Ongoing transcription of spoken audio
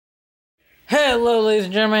Hello, ladies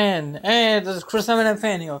and gentlemen, and this is Chris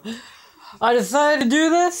Nathaniel. I decided to do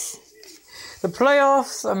this. The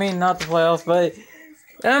playoffs, not the playoffs, but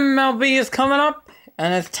MLB is coming up,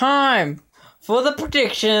 and it's time for the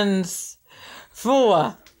predictions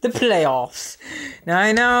for the playoffs. Now,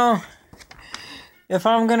 I know if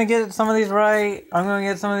I'm going to get some of these right, I'm going to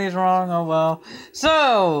get some of these wrong, oh well.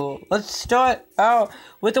 So, let's start out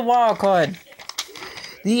with the wild card.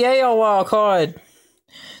 The AL wild card.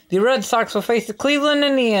 The Red Sox will face the Cleveland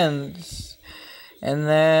Indians. And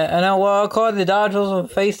the NL wild card, the Dodgers will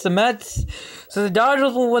face the Mets. So the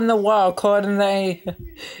Dodgers will win the wild card in the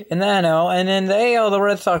NL, and in the AL, the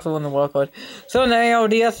Red Sox will win the wild card. So in the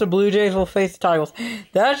ALDS, the Blue Jays will face the Tigers.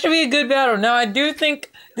 That should be a good battle. Now, I do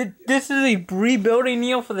think that this is a rebuilding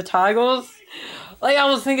year for the Tigers.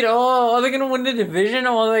 I was thinking, are they going to win the division,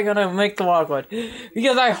 or are they going to make the wild card?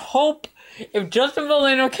 Because I hope if Justin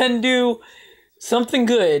Verlander can do something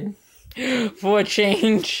good for a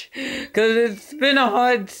change, because it's been a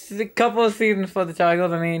hard couple of seasons for the Tigers.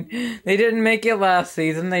 They didn't make it last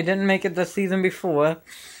season, they didn't make it the season before,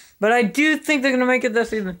 but I do think they're going to make it this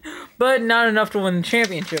season, but not enough to win the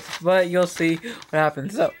championship, but you'll see what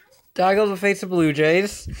happens. So, Tigers will face the Blue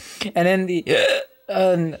Jays, and in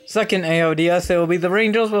the second ALDS, it will be the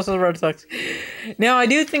Rangers versus the Red Sox. Now, I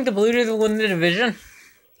do think the Blue Jays will win the division,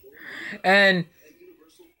 and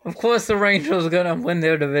of course, the Rangers are going to win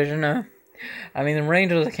their division. The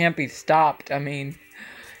Rangers can't be stopped. They're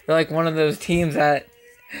like one of those teams that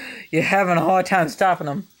you're having a hard time stopping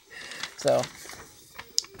them. So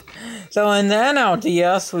in the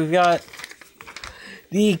NLDS, we've got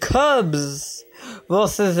the Cubs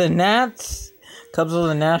versus the Nats. Cubs are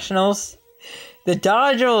the Nationals. The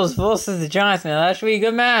Dodgers versus the Giants. Now, that should be a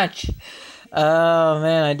good match. Oh,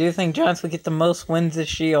 man, I do think Giants will get the most wins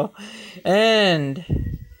this year. And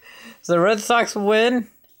so the Red Sox will win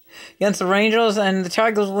against the Rangers, and the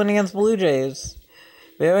Tigers will win against the Blue Jays.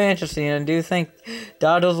 Very interesting. I do think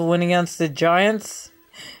Dodgers will win against the Giants.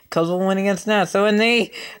 Cubs will win against Nats. So in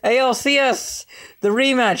the ALCS, the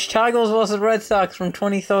rematch, Tigers versus Red Sox from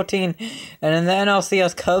 2013. And in the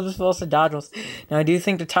NLCS, Cubs versus Dodgers. Now, I do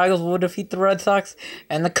think the Tigers will defeat the Red Sox,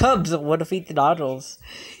 and the Cubs will defeat the Dodgers.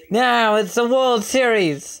 Now, it's the World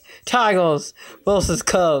Series. Tigers versus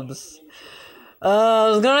Cubs.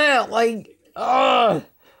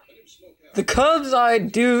 The Cubs, I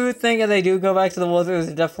do think if they do go back to the World Series,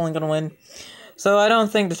 they're definitely going to win. So I don't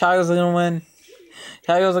think the Tigers are going to win.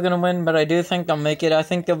 Tigers are going to win, but I do think they'll make it. I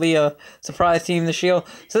think they'll be a surprise team this year.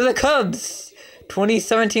 So the Cubs,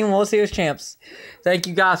 2017 World Series champs. Thank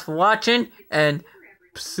you guys for watching, and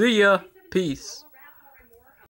see ya. Peace.